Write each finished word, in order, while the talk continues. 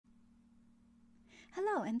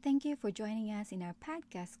Hello, and thank you for joining us in our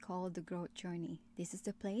podcast called The Growth Journey. This is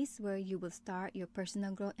the place where you will start your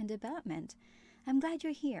personal growth and development. I'm glad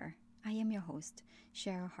you're here. I am your host,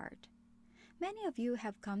 Cheryl Hart. Many of you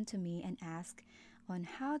have come to me and asked on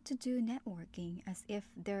how to do networking as if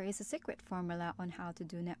there is a secret formula on how to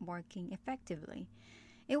do networking effectively.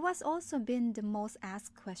 It was also been the most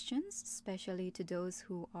asked questions, especially to those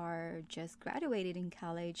who are just graduated in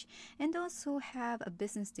college and those who have a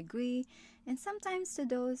business degree, and sometimes to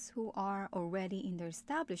those who are already in their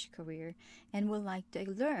established career and would like to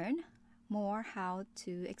learn more how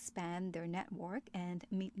to expand their network and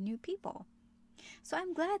meet new people. So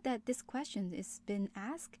I'm glad that this question is been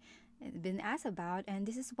asked about, and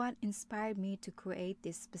this is what inspired me to create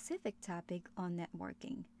this specific topic on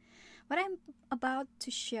networking. What I'm about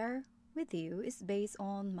to share with you is based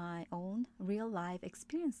on my own real life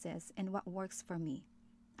experiences and what works for me.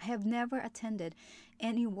 I have never attended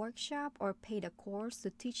any workshop or paid a course to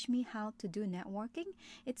teach me how to do networking.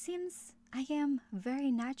 It seems I am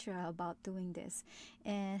very natural about doing this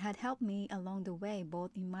and had helped me along the way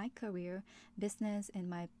both in my career, business, and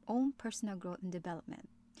my own personal growth and development.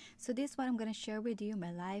 So this is what I'm going to share with you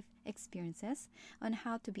my life experiences on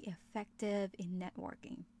how to be effective in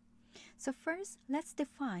networking. So first, let's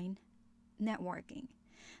define networking.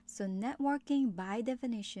 So networking by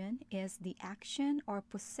definition is the action or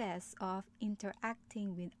process of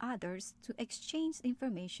interacting with others to exchange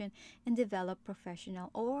information and develop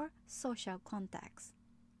professional or social contacts.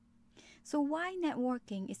 So why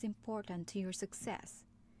networking is important to your success?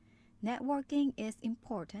 Networking is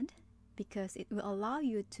important because it will allow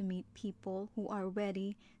you to meet people who are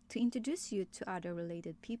ready to introduce you to other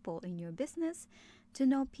related people in your business, to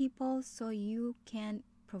know people so you can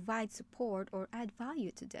provide support or add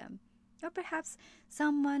value to them, or perhaps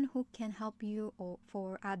someone who can help you or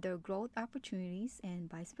for other growth opportunities and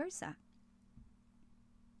vice versa.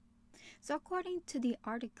 So according to the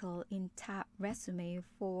article in Top Resume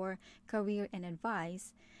for Career and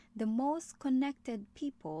Advice, the most connected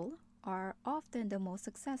people are often the most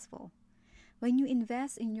successful. When you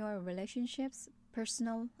invest in your relationships,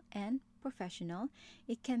 personal and professional,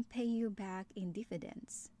 it can pay you back in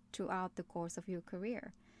dividends throughout the course of your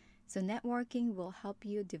career. So networking will help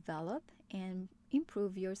you develop and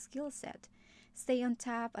improve your skill set. Stay on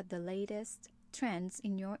top of the latest trends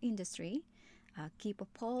in your industry. Keep a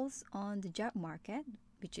pulse on the job market,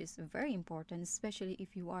 which is very important, especially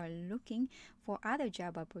if you are looking for other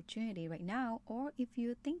job opportunity right now, or if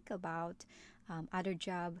you think about other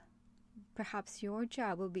job. Perhaps your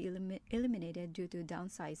job will be eliminated due to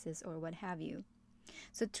downsizes or what have you.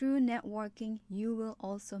 So through networking, you will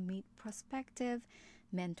also meet prospective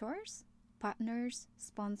mentors, partners,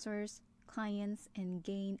 sponsors, clients, and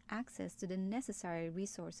gain access to the necessary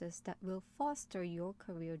resources that will foster your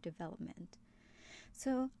career development.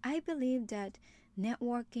 So I believe that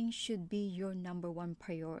networking should be your number one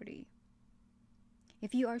priority.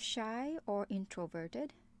 If you are shy or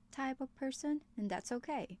introverted type of person, then that's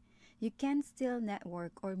okay. You can still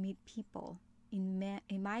network or meet people. In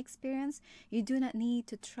my experience, you do not need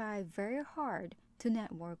to try very hard to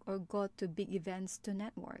network or go to big events to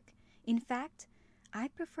network. In fact, I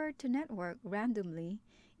prefer to network randomly,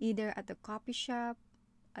 either at the coffee shop,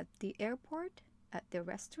 at the airport, at the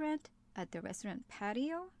restaurant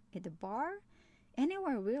patio, at the bar,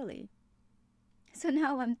 anywhere really. So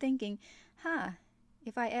now I'm thinking,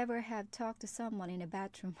 if I ever have talked to someone in a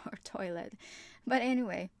bathroom or toilet. But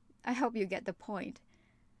anyway, I hope you get the point.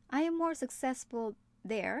 I am more successful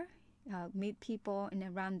there, meet people in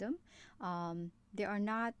a random. They are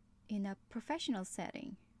not in a professional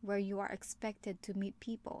setting where you are expected to meet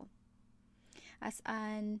people. As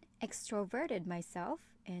an extroverted myself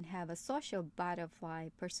and have a social butterfly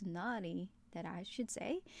personality, that I should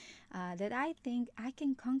say, that I think I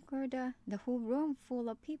can conquer the whole room full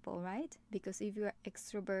of people, right? Because if you're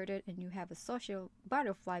extroverted and you have a social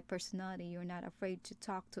butterfly personality, you're not afraid to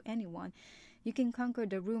talk to anyone, you can conquer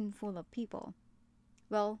the room full of people.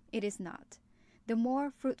 Well, it is not. The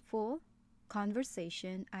more fruitful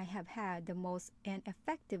conversation I have had, the most and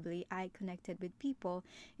effectively I connected with people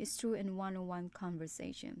is through a one-on-one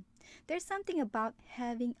conversation. There's something about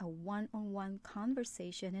having a one-on-one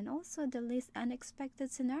conversation and also the least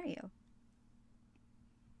unexpected scenario.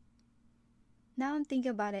 Now I'm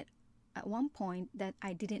thinking about it at one point that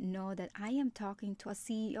I didn't know that I am talking to a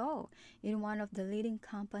CEO in one of the leading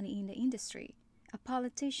company in the industry, a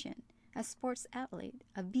politician, a sports athlete,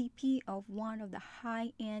 a VP of one of the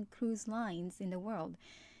high-end cruise lines in the world,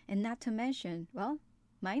 and not to mention, well,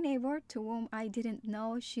 my neighbor to whom I didn't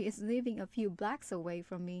know she is living a few blocks away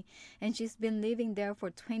from me and she's been living there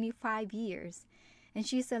for 25 years. And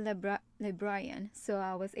she's a librarian, so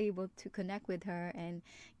I was able to connect with her and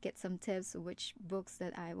get some tips which books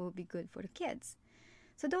that I will be good for the kids.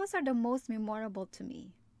 So those are the most memorable to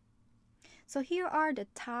me. So here are the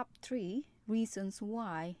top 3 reasons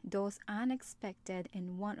why those unexpected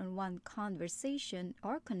and one-on-one conversation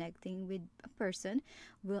or connecting with a person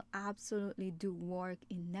will absolutely do work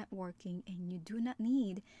in networking, and you do not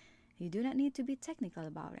need to be technical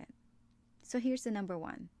about it. So here's the number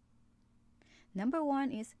 1. Number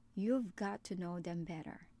 1 is you've got to know them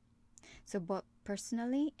better. So both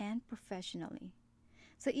personally and professionally.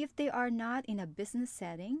 So if they are not in a business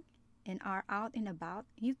setting and are out and about,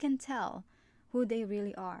 you can tell who they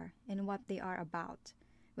really are and what they are about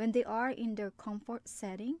when they are in their comfort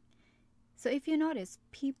setting. So if you notice,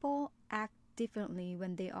 people act differently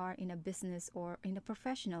when they are in a business or in a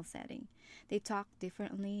professional setting. They talk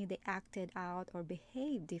differently, they acted out or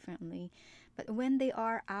behave differently. But when they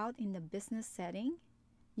are out in the business setting,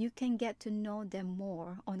 you can get to know them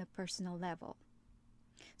more on a personal level.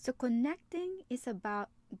 So connecting is about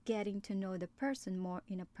getting to know the person more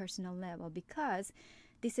in a personal level, because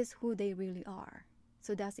this is who they really are.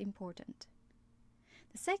 So that's important.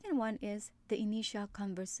 The second one is the initial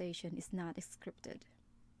conversation is not scripted.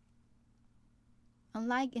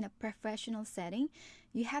 Unlike in a professional setting,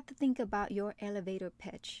 you have to think about your elevator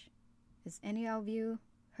pitch. Has any of you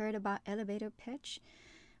heard about elevator pitch?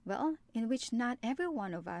 Well, in which not every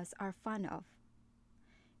one of us are fond of.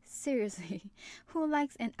 Seriously, who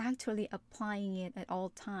likes and actually applying it at all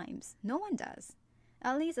times? No one does.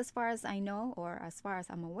 At least as far as I know, or as far as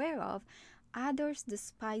I'm aware of, others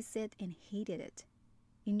despise it and hated it.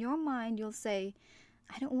 In your mind, you'll say,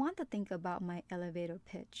 I don't want to think about my elevator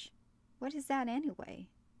pitch. What is that anyway?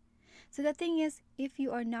 So the thing is, if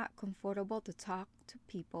you are not comfortable to talk to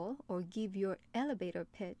people or give your elevator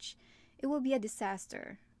pitch, it will be a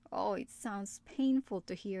disaster. Oh, it sounds painful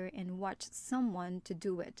to hear and watch someone to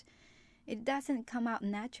do it. It doesn't come out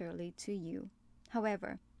naturally to you.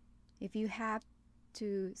 However, if you have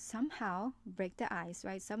to somehow break the ice,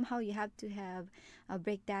 right? Somehow you have to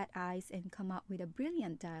break that ice and come up with a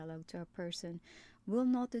brilliant dialogue to a person will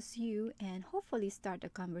notice you and hopefully start a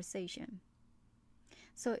conversation.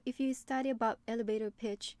 So if you study about elevator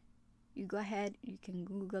pitch, you go ahead, you can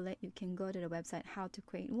Google it, you can go to the website how to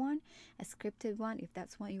create one, a scripted one if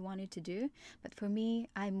that's what you wanted to do. But for me,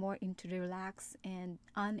 I'm more into the relaxed and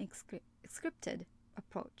unscripted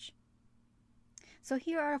approach. So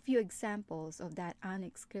here are a few examples of that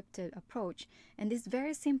unscripted approach, and it's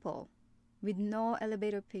very simple with no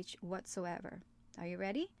elevator pitch whatsoever. Are you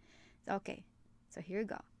ready? Okay, so here we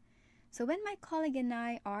go. So when my colleague and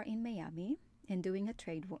I are in Miami and doing a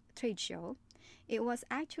trade show, it was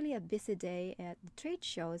actually a busy day at the trade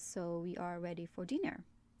show, so we are ready for dinner.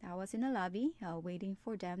 I was in the lobby waiting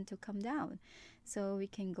for them to come down so we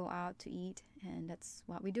can go out to eat, and that's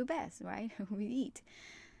what we do best, right? We eat.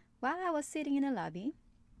 While I was sitting in the lobby,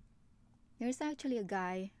 there's actually a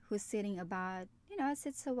guy who's sitting about,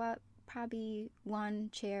 sits about probably one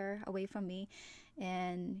chair away from me,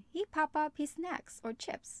 and he pop up his snacks or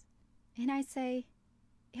chips. And I say,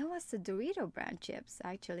 it was the Dorito brand chips,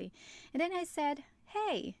 actually. And then I said,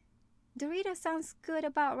 hey, Dorito sounds good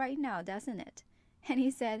about right now, doesn't it? And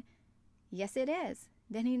he said, yes, it is.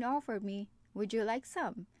 Then he offered me, would you like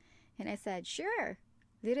some? And I said, sure.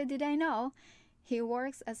 Little did I know, he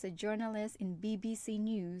works as a journalist in BBC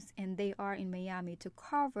News, and they are in Miami to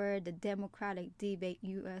cover the Democratic debate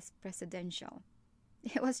U.S. presidential.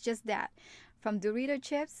 It was just that. From Dorito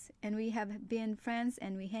chips, and we have been friends,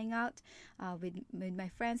 and we hang out with my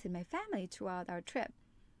friends and my family throughout our trip.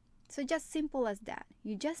 So just simple as that.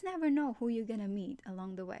 You just never know who you're going to meet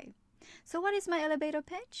along the way. So what is my elevator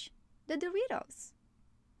pitch? The Doritos.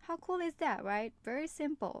 How cool is that, right? Very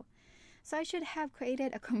simple. So I should have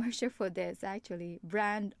created a commercial for this, actually,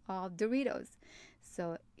 brand of Doritos.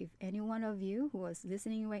 So if any one of you who is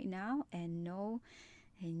listening right now and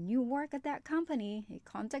you work at that company,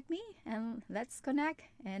 contact me and let's connect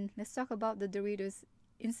and let's talk about the Doritos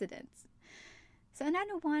incidents. So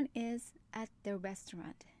another one is at the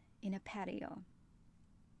restaurant in a patio.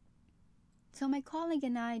 So my colleague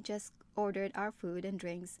and I just ordered our food and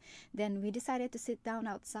drinks. Then we decided to sit down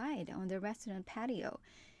outside on the restaurant patio.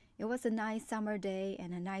 It was a nice summer day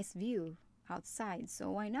and a nice view outside,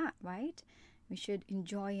 so why not, right? We should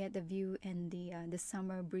enjoy it, the view and the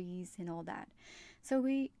summer breeze and all that. So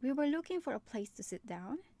we were looking for a place to sit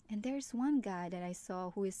down, and there's one guy that I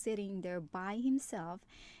saw who is sitting there by himself,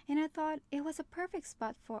 and I thought it was a perfect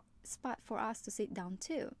spot for us to sit down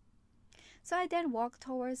too. So I then walked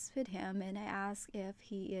towards with him, and I asked if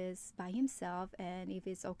he is by himself and if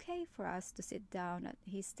it's okay for us to sit down at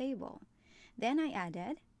his table. Then I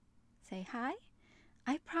added, say hi.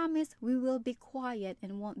 I promise we will be quiet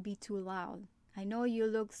and won't be too loud. I know you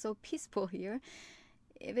look so peaceful here.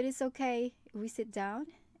 If it is okay, we sit down?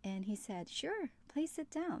 And he said, sure, please sit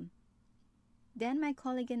down. Then my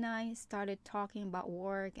colleague and I started talking about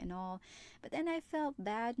work and all, but then I felt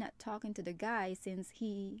bad not talking to the guy since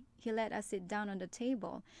he let us sit down on the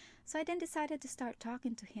table. So I then decided to start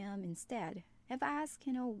talking to him instead. I've asked,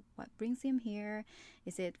 what brings him here?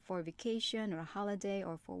 Is it for vacation or a holiday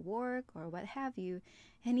or for work or what have you?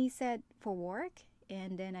 And he said, for work.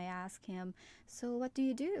 And then I asked him, so what do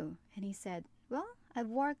you do? And he said, well, I've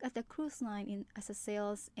worked at the cruise line as a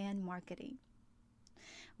sales and marketing.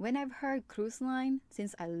 When I've heard cruise line,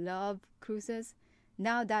 since I love cruises,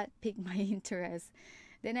 now that piqued my interest.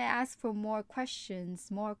 Then I asked for more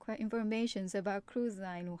questions, more informations about cruise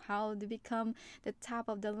line, how they become the top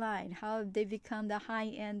of the line, how they become the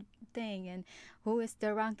high-end thing, and who is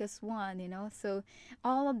the rankest one. So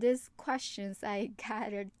all of these questions I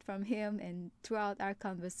gathered from him and throughout our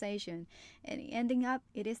conversation. And ending up,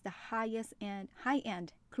 it is the highest and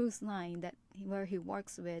high-end cruise line where he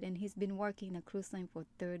works with, and he's been working a cruise line for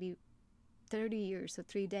 30 years, so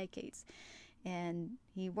 3 decades. And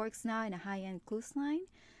he works now in a high-end cruise line,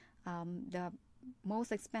 the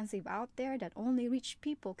most expensive out there that only rich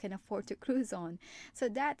people can afford to cruise on. So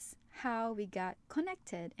that's how we got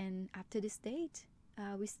connected, and up to this date,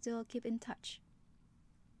 we still keep in touch.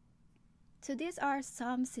 So these are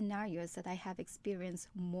some scenarios that I have experienced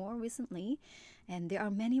more recently, and there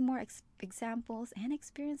are many more examples and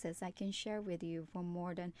experiences I can share with you from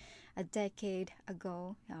more than a decade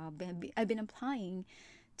ago. I've been applying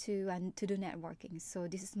to do networking. So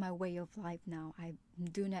this is my way of life now. I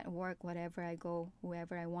do network wherever I go,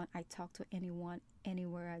 whoever I want. I talk to anyone,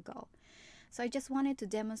 anywhere I go. So I just wanted to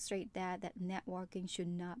demonstrate that networking should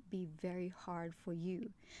not be very hard for you.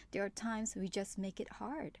 There are times we just make it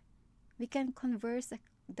hard. We can converse a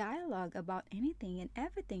dialogue about anything and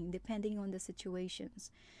everything depending on the situations.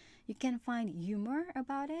 You can find humor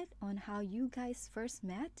about it on how you guys first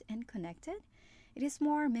met and connected. It is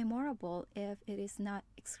more memorable if it is not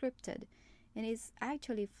scripted and it's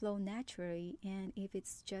actually flow naturally, and if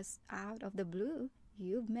it's just out of the blue,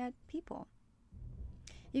 you've met people.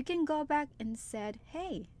 You can go back and said,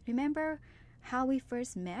 hey, remember how we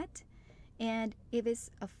first met? And if it's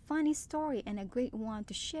a funny story and a great one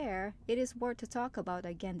to share, it is worth to talk about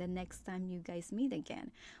again the next time you guys meet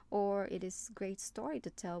again, or it is a great story to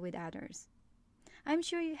tell with others. I'm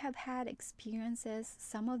sure you have had experiences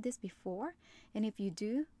some of this before, and if you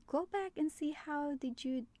do, go back and see how did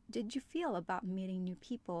you feel about meeting new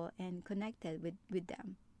people and connected with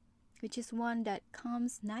them, which is one that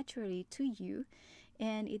comes naturally to you,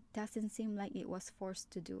 and it doesn't seem like it was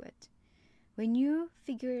forced to do it. When you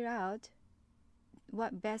figure out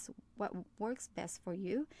what works best for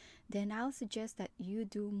you, then I'll suggest that you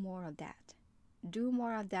do more of that. Do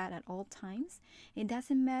more of that at all times. It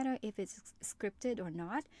doesn't matter if it's scripted or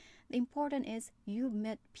not. The important is you've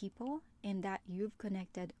met people and that you've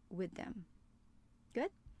connected with them. Good?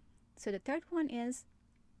 So the third one is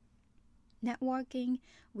networking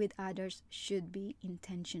with others should be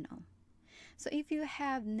intentional. So if you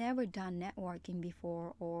have never done networking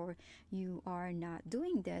before, or you are not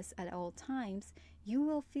doing this at all times, you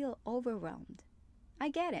will feel overwhelmed. I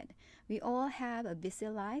get it. We all have a busy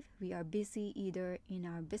life. We are busy either in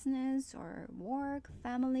our business or work,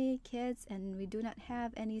 family, kids, and we do not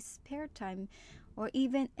have any spare time or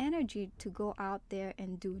even energy to go out there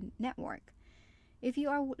and do network. If you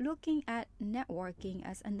are looking at networking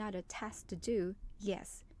as another task to do,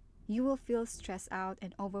 yes, you will feel stressed out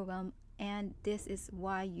and overwhelmed, and this is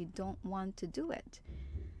why you don't want to do it.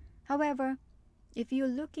 However, if you're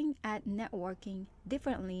looking at networking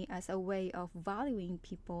differently as a way of valuing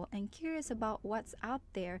people and curious about what's out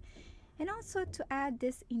there, and also to add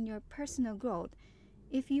this in your personal growth,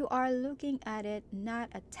 if you are looking at it not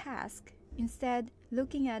a task, instead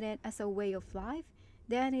looking at it as a way of life,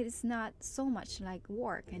 then it is not so much like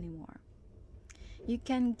work anymore. You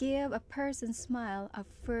can give a person smile, a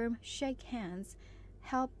firm shake hands,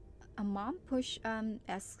 help a mom push an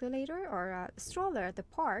escalator or a stroller at the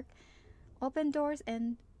park, open doors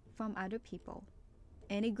and from other people.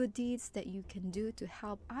 Any good deeds that you can do to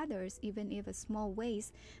help others, even if a small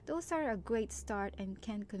ways, those are a great start and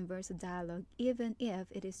can converse a dialogue, even if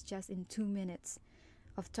it is just in 2 minutes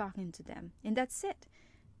of talking to them. And that's it.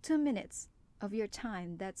 2 minutes of your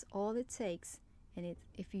time, that's all it takes. And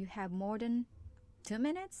if you have more than 2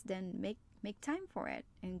 minutes, then make time for it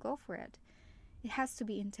and go for it. It has to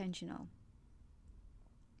be intentional.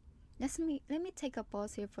 Let me take a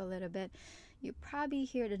pause here for a little bit. You probably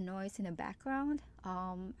hear the noise in the background.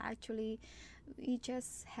 Actually, we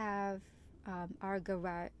just have our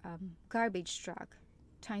garbage truck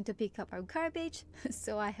trying to pick up our garbage.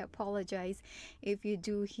 So I apologize if you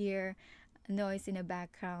do hear noise in the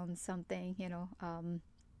background. Something,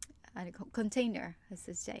 a container, as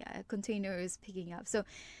I say, a container is picking up. So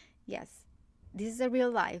yes, this is a real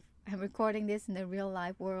life. I'm recording this in the real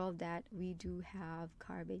life world that we do have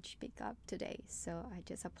garbage pickup today. So I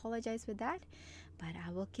just apologize for that, but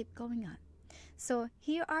I will keep going on. So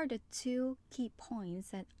here are the two key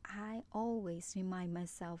points that I always remind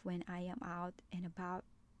myself when I am out and about,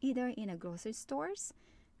 either in a grocery stores,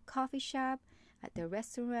 coffee shop, at the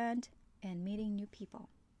restaurant, and meeting new people.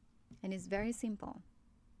 And it's very simple.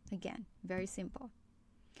 Again, very simple.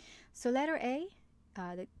 So letter A,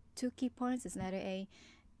 the two key points is letter A.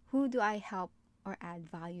 Who do I help or add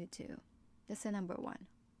value to? That's the number one.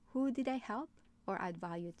 Who did I help or add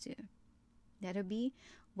value to? Letter B,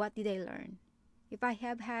 what did I learn? If I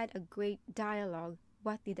have had a great dialogue,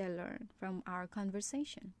 what did I learn from our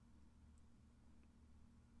conversation?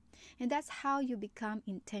 And that's how you become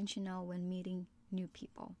intentional when meeting new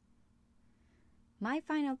people. My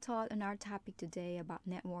final thought on our topic today about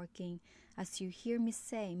networking, as you hear me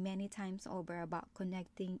say many times over about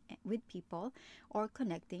connecting with people or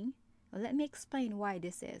connecting, let me explain why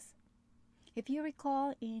this is. If you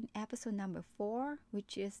recall in episode number 4,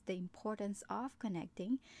 which is the importance of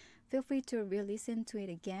connecting, feel free to re-listen to it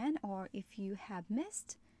again, or if you have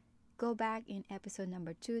missed, go back in episode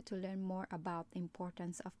number 2 to learn more about the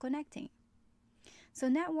importance of connecting. So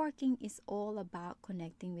networking is all about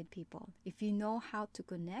connecting with people. If you know how to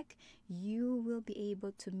connect, you will be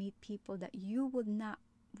able to meet people that you would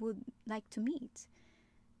like to meet.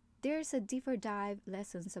 There's a deeper dive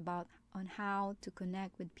lessons on how to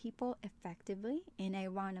connect with people effectively, and I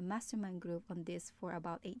run a mastermind group on this for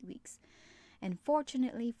about 8 weeks. And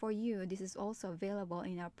fortunately for you, this is also available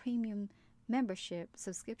in our premium membership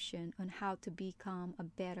subscription on how to become a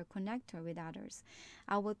better connector with others.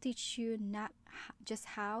 I will teach you not just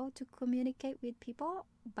how to communicate with people,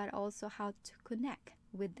 but also how to connect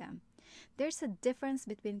with them. There's a difference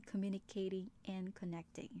between communicating and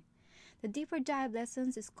connecting. The deeper dive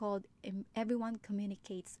lessons is called Everyone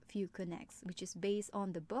Communicates, Few Connects, which is based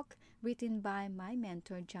on the book written by my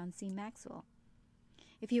mentor, John C. Maxwell.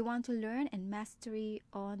 If you want to learn and mastery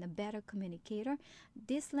on a better communicator,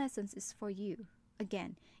 this lessons is for you.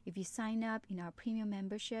 Again, if you sign up in our premium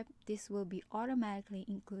membership, this will be automatically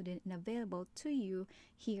included and available to you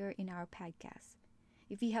here in our podcast.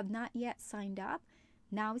 If you have not yet signed up,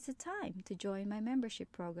 now is the time to join my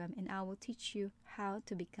membership program, and I will teach you how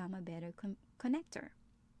to become a better connector.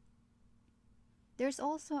 There's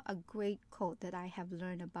also a great quote that I have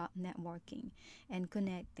learned about networking and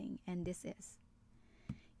connecting, and this is,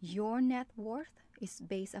 your net worth is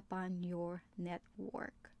based upon your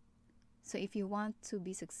network. So if you want to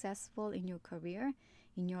be successful in your career,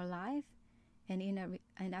 in your life, and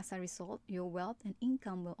as a result, your wealth and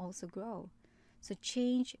income will also grow. So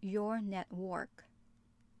change your network.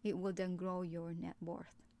 It will then grow your net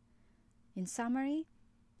worth. In summary,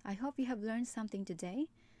 I hope you have learned something today,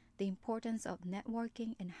 the importance of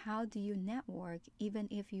networking and how do you network even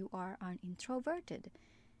if you are an introverted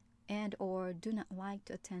and or do not like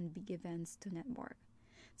to attend big events to network.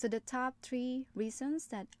 So the top 3 reasons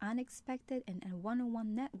that unexpected and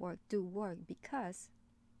one-on-one network do work because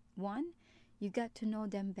 1, you get to know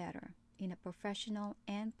them better in a professional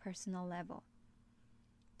and personal level.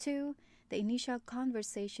 2, the initial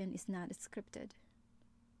conversation is not scripted.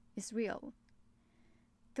 It's real.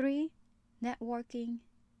 3, networking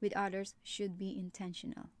with others should be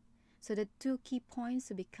intentional. So the 2 key points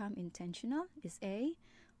to become intentional is A,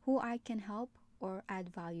 who I can help or add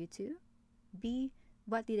value to. B,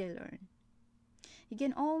 what did I learn? You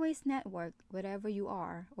can always network wherever you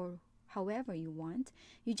are or however you want.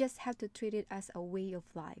 You just have to treat it as a way of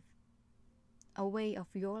life, a way of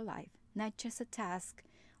your life, not just a task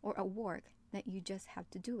or a work that you just have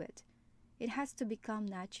to do it. It has to become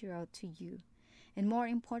natural to you. And more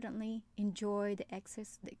importantly, enjoy the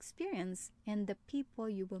experience and the people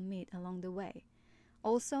you will meet along the way.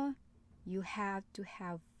 Also, you have to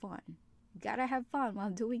have fun. You gotta have fun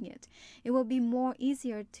while doing it. It will be more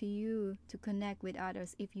easier to you to connect with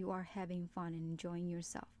others if you are having fun and enjoying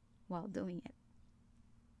yourself while doing it.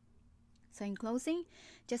 So in closing,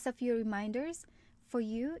 just a few reminders for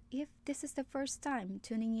you if this is the first time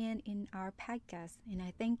tuning in our podcast, and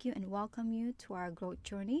I thank you and welcome you to our growth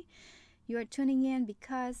journey. You are tuning in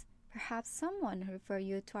because perhaps someone referred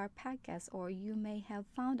you to our podcast, or you may have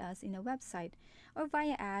found us in a website or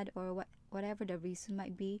via ad or whatever the reason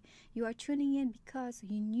might be, you are tuning in because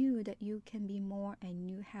you knew that you can be more and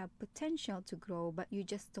you have potential to grow, but you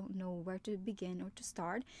just don't know where to begin or to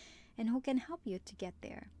start and who can help you to get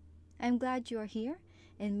there. I'm glad you are here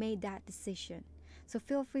and made that decision. So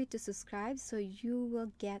feel free to subscribe so you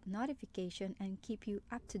will get notification and keep you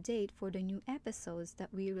up to date for the new episodes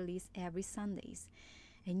that we release every Sundays.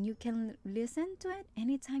 And you can listen to it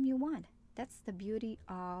anytime you want. That's the beauty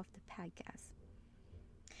of the podcast.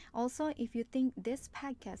 Also, if you think this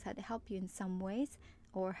podcast had helped you in some ways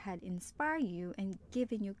or had inspired you and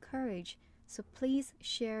given you courage, so please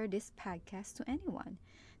share this podcast to anyone.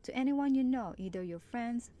 To anyone you know, either your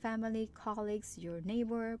friends, family, colleagues, your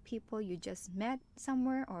neighbor, people you just met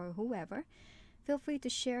somewhere, or whoever. Feel free to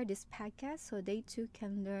share this podcast so they too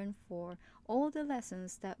can learn for all the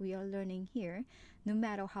lessons that we are learning here. No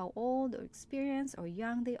matter how old or experienced or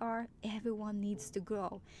young they are, everyone needs to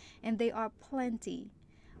grow. And there are plenty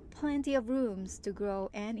of rooms to grow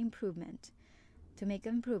and improvement. To make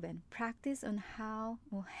improvement, practice on how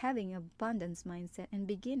having abundance mindset and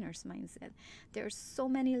beginner's mindset. There are so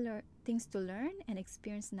many things to learn and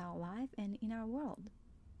experience in our life and in our world.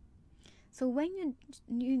 So when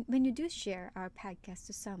you do share our podcast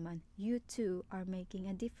to someone, you too are making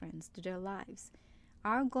a difference to their lives.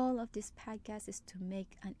 Our goal of this podcast is to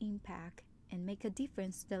make an impact and make a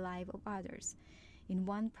difference to the life of others, in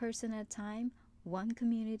one person at a time, one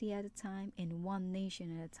community at a time, and one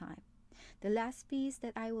nation at a time. The last piece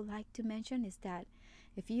that I would like to mention is that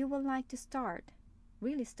if you would like to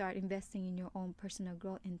really start investing in your own personal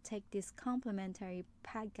growth and take this complimentary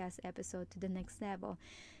podcast episode to the next level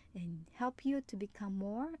and help you to become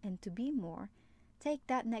more and to be more, take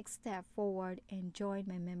that next step forward and join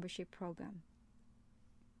my membership program.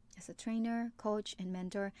 As a trainer, coach, and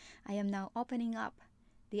mentor, I am now opening up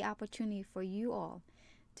the opportunity for you all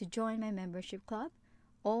to join my membership club.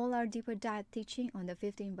 All our deeper dive teaching on the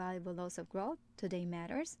 15 valuable laws of growth today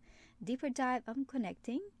matters. Deeper dive on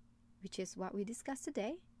connecting, which is what we discussed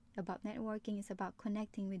today. About networking is about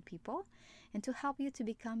connecting with people and to help you to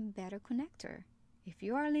become a better connector. If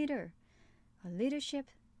you are a leader, a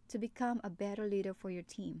leadership to become a better leader for your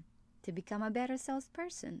team, to become a better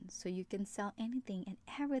salesperson so you can sell anything and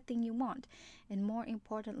everything you want, and more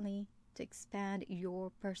importantly, to expand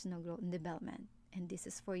your personal growth and development. And this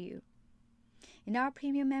is for you. In our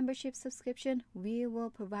premium membership subscription, we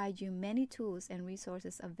will provide you many tools and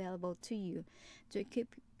resources available to you to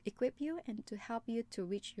equip you and to help you to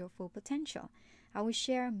reach your full potential. I will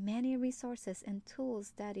share many resources and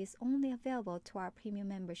tools that is only available to our premium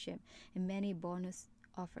membership and many bonus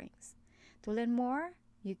offerings. To learn more,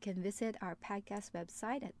 you can visit our podcast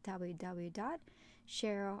website at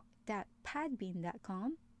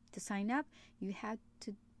www.share.padbean.com. To sign up, you have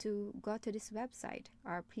to go to this website,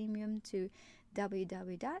 our premium, to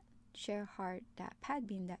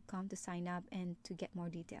www.shareheart.padbean.com to sign up and to get more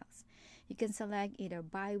details. You can select either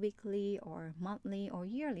bi-weekly or monthly or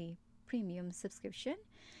yearly premium subscription,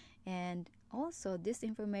 and also this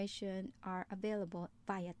information are available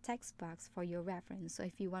via text box for your reference. So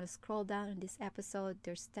if you want to scroll down on this episode,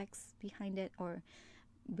 there's text behind it or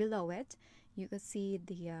below it. You can see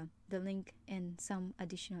the link and some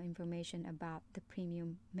additional information about the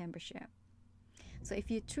premium membership. So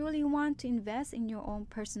if you truly want to invest in your own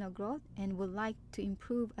personal growth and would like to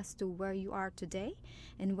improve as to where you are today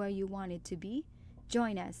and where you want it to be,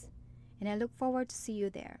 join us. And I look forward to see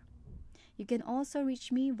you there. You can also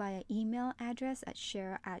reach me via email address at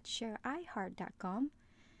share@shareiheart.com.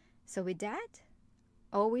 So with that,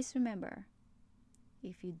 always remember,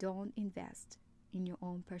 if you don't invest in your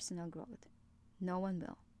own personal growth, no one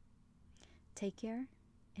will. Take care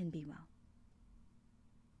and be well.